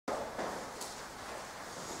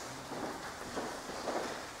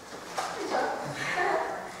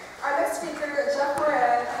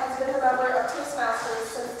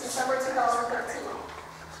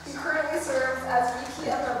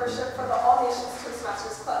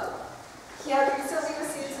Toastmasters Club. He had recently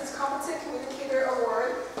received his Competent Communicator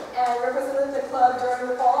Award and represented the club during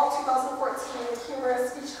the fall of 2014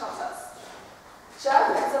 humorous speech contest. Jeff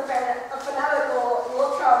is a fanatical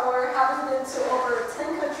world traveler, having been to over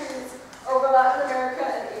 10 countries over Latin America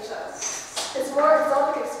and Asia. His more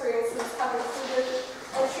exotic experiences have included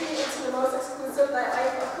entry into the most exclusive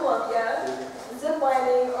nightlife of Colombia, zip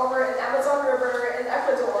lining over an Amazon River in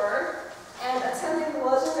Ecuador, and attending the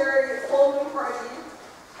legendary full moon party,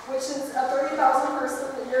 which is a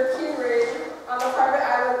 30,000-person European raid on a private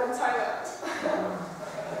island in Thailand.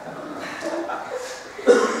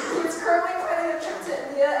 He is currently planning a trip to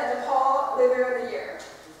India and Nepal later in the year.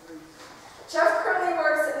 Jeff currently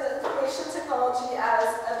works in information technology as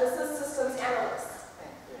a business systems analyst,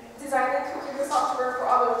 designing computer software for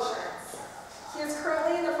auto insurance. He is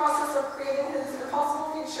currently in the process of creating his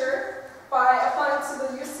impossible future by applying to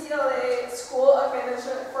the UCLA School of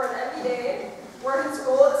Management for an MBA, where his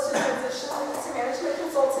goal is to transition into management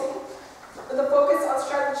consulting with a focus on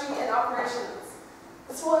strategy and operations.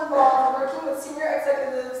 This will involve working with senior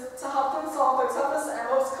executives to help them solve their toughest and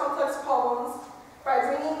most complex problems by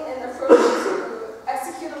bringing an approach to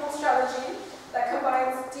executable strategy that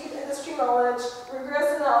combines deep industry knowledge,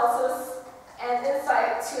 rigorous analysis, and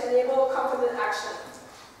insight to enable confident action.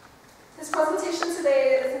 His presentation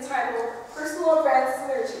today is entitled Personal Brand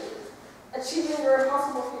Synergy, Achieving Your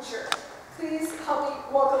Impossible Future. Please help me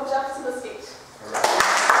welcome Jeff to the stage.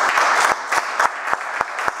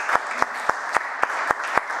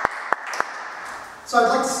 So I'd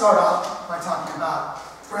like to start off by talking about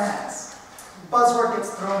brands. The buzzword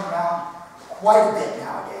gets thrown around quite a bit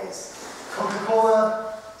nowadays.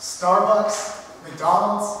 Coca-Cola, Starbucks,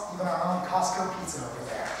 McDonald's, even our own Costco pizza over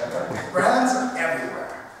there. Brands are everywhere.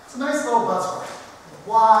 It's a nice little buzzword.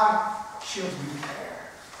 Why should we care?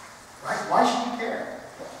 Right? Why should you care?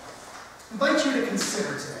 I invite you to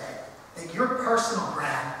consider today that your personal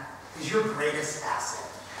brand is your greatest asset.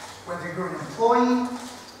 Whether you're an employee,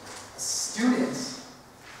 a student,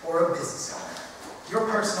 or a business owner,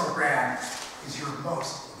 your personal brand is your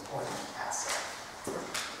most important asset.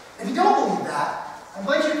 If you don't believe that, I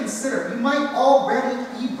invite you to consider you might already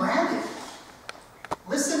be branded.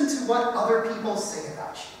 Listen to what other people say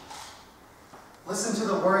about you. Listen to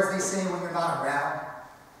the words they say when you're not around.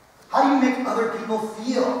 How do you make other people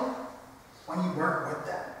feel when you work with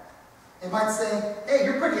them? They might say, hey,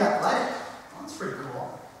 you're pretty athletic. Well, that's pretty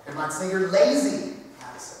cool. They might say you're lazy.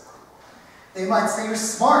 That's so cool. They might say you're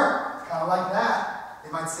smart. Kind of like that.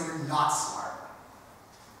 They might say you're not smart.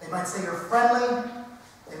 They might say you're friendly.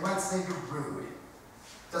 They might say you're rude.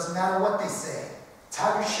 Doesn't matter what they say. It's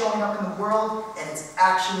how you're showing up in the world, and it's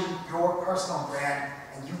actually your personal brand,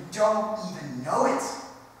 and you don't even know it.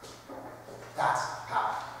 That's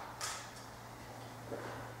power.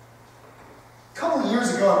 A couple of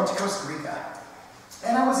years ago, I went to Costa Rica,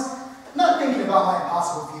 and I was not thinking about my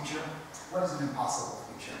impossible future. What is an impossible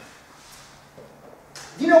future?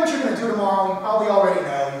 If you know what you're going to do tomorrow, you probably already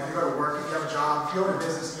know. You're going to go to work if you have a job. If you own a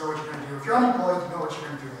business, you know what you're going to do. If you're unemployed, you know what you're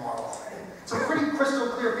going to do tomorrow already. It's a pretty crystal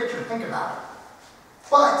clear picture. Think about it.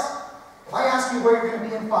 But if I ask you where you're going to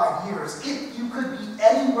be in 5 years, if you could be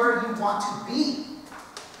anywhere you want to be,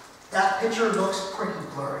 that picture looks pretty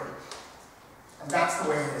blurry. And that's the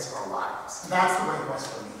way it is for a lot of us. And that's the way it was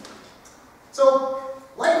for me. So,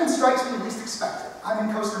 lightning strikes when you least expect it. I'm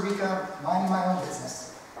in Costa Rica, minding my own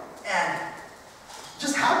business. And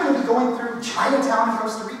just happened to be going through Chinatown in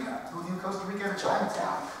Costa Rica. Who knew Costa Rica to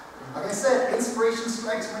Chinatown? Like I said, inspiration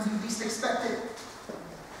strikes when you least expect it.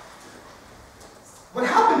 What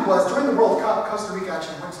happened was, during the World Cup, Costa Rica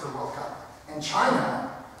actually went to the World Cup. And China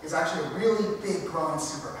is actually a really big growing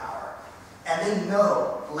superpower. And they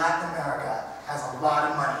know Latin America has a lot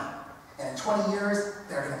of money. And in 20 years,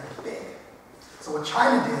 they're going to be big. So what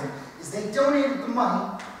China did is they donated the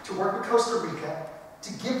money to work with Costa Rica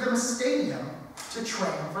to give them a stadium to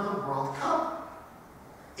train for the World Cup.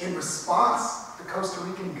 In response, the Costa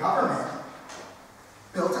Rican government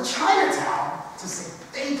built a Chinatown to say,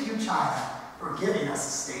 thank you, China, for giving us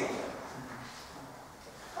a stadium.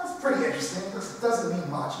 That's pretty interesting. This doesn't mean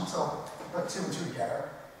much until I put two and two together.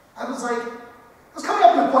 I was coming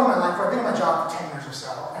up to a point in my life where I've been in my job for 10 years or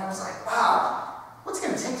so, and I was like, wow, what's it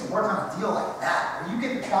going to take to work on a deal like that, where you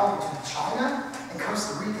get to travel between China and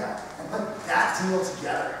Costa Rica and put that deal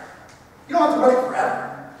together? You don't have to run it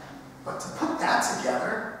forever, but to put that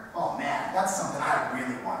together, oh man, that's something I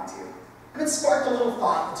really want to do. And it sparked a little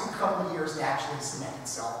thought that took a couple of years to actually cement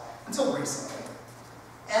itself, until recently.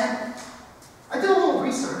 And I did a little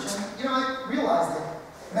research, and I realized that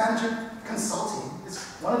management consulting is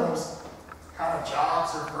one of those kind of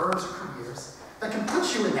jobs or firms or careers that can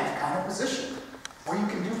put you in that kind of position. where you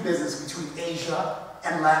can do business between Asia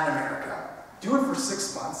and Latin America. Do it for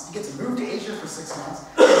 6 months. You get to move to Asia for 6 months.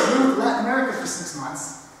 You get to move to Latin America for 6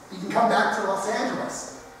 months. You can come back to Los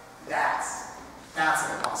Angeles. That's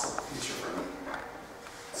an impossible future for me.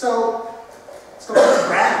 So, let's go back to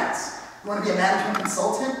brands. You want to be a management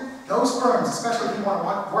consultant? Those firms, especially if you want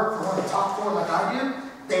to work for one of the top 4 like I do,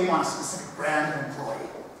 they want a specific brand of employee.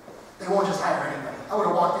 They won't just hire anybody. I would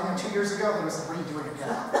have walked in there 2 years ago and they would have said, what are you doing to get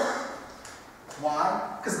out?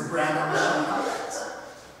 Why? Because the brand I was showing up as.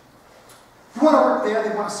 You want to work there,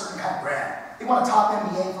 they want a certain kind of brand. They want a top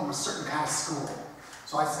MBA from a certain kind of school.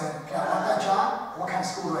 So I said, okay, I want that job. What kind of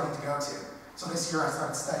school do I need to go to? So this year I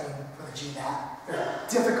started studying for the GMAT, very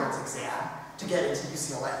difficult exam, to get into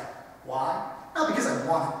UCLA. Why? Not because I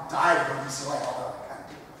want to die to go to UCLA, although I kind of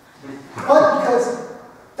do. But because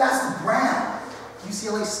that's the brand.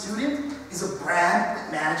 UCLA student is a brand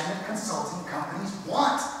that management consulting companies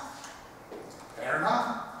want. Fair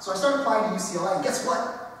enough. So I started applying to UCLA, and guess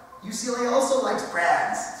what? UCLA also likes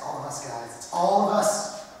brands. It's all of us, guys. It's all of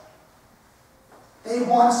us. They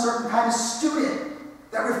want a certain kind of student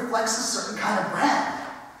that reflects a certain kind of brand.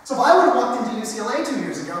 So if I would have walked into UCLA 2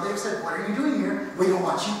 years ago, they'd have said, what are you doing here? We don't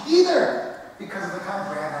want you either, because of the kind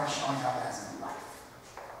of brand I was showing up as in life.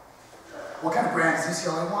 What kind of brand does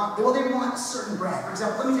UCLA want? Well, they want a certain brand. For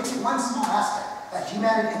example, let me take one small aspect. That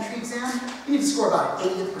GMAT entry exam, you need to score about an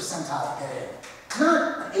 80th percentile to get in.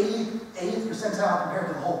 Not an 80th percentile compared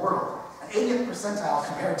to the whole world. An 80th percentile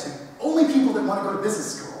compared to only people that want to go to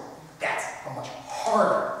business school. That's much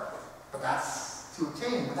harder. But that's to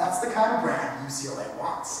obtain. But that's the kind of brand UCLA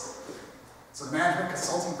wants. So the management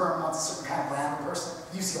consulting firm wants a certain kind of brand of person.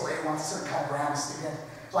 UCLA wants a certain kind of brand of student.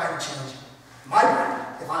 So I would change my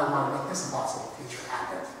brand if I want to make this impossible future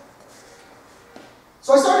happen.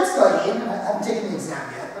 So I started studying, and I haven't taken the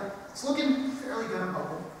exam yet, but it's looking fairly good, I'm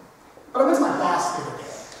hoping. But I went to my boss the other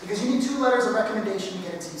day, because you need 2 letters of recommendation to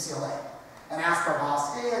get into UCLA. And I asked my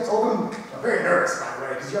boss, hey, I told him, I'm very nervous by the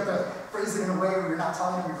way, because you have to phrase it in a way where you're not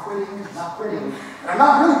telling him you're quitting, you're not quitting. And I'm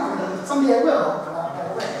not really quitting, but someday I will, but not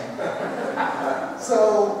right away.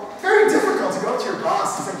 So, very difficult to go to your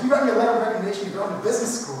boss and say, you write me a letter of recommendation to go into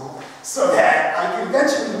business school so that I can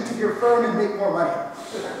eventually leave your firm and make more money.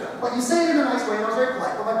 But you say it in a nice way, and I was very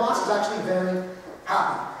polite, but my boss was actually very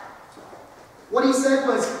happy. What he said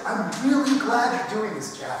was, I'm really glad you're doing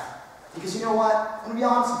this, Jeff. Because you know what? I'm going to be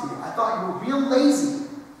honest with you. I thought you were real lazy.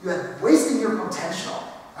 You had wasting your potential.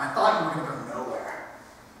 And I thought you were going to go nowhere.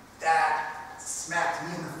 That smacked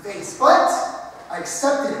me in the face. But I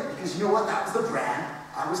accepted it because you know what? That was the brand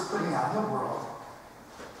I was putting out in the world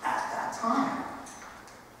at that time.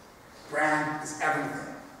 Brand is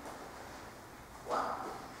everything. Wow.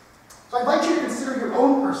 So I invite you to consider your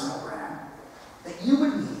own personal brand that you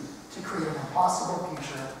would need to create an impossible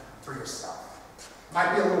future for yourself.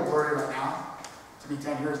 Might be a little worried right now. To be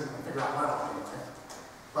 10 years to figure out what I'll do with it.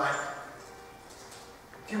 But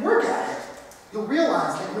if you work at it, you'll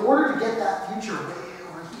realize that in order to get that future way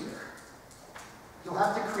over here, you'll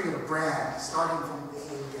have to create a brand starting from way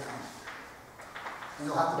down. And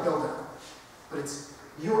you'll have to build it. But it's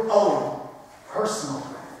your own personal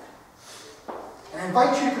brand. And I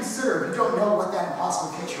invite you to consider, if you don't know what that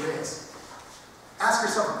impossible future is, ask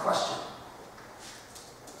yourself a question.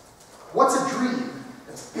 What's a dream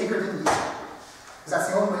that's bigger than you? Because that's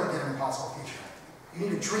the only way to get an impossible future. You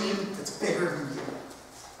need a dream that's bigger than you.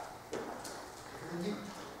 Bigger than you.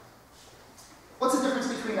 What's the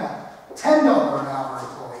difference between a $10 an hour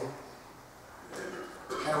employee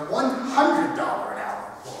and a $100 an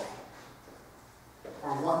hour employee? Or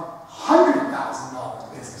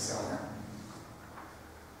 $100,000 business owner?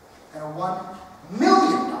 And a $1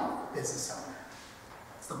 million business owner?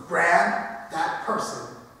 It's the brand that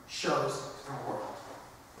person shows to the world.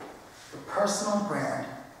 The personal brand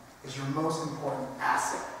is your most important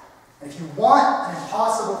asset. And if you want an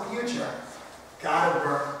impossible future, you've got to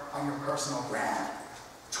work on your personal brand.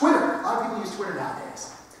 Twitter. A lot of people use Twitter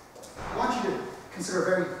nowadays. I want you to consider a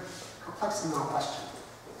very perplexing little question.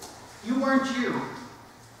 You weren't you.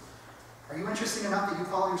 Are you interesting enough that you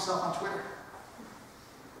follow yourself on Twitter?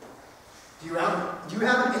 Do you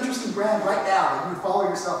have an interesting brand right now that you would follow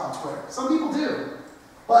yourself on Twitter? Some people do.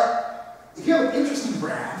 But if you have an interesting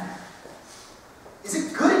brand, is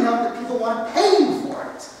it good enough that people want to pay you for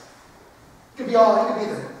it? You could be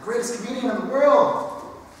the greatest comedian in the world.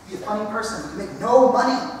 You could be a funny person. You make no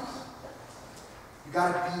money. You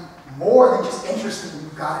got to be more than just interesting.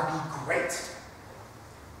 You've got to be great.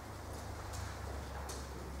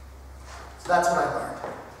 So that's what I learned.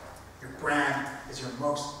 Your brand is your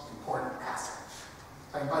most important asset.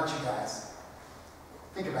 So I invite you guys,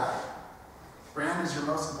 think about it. Brand is your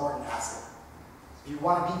most important asset. If you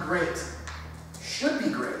want to be great, should be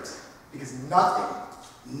great, because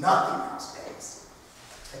nothing else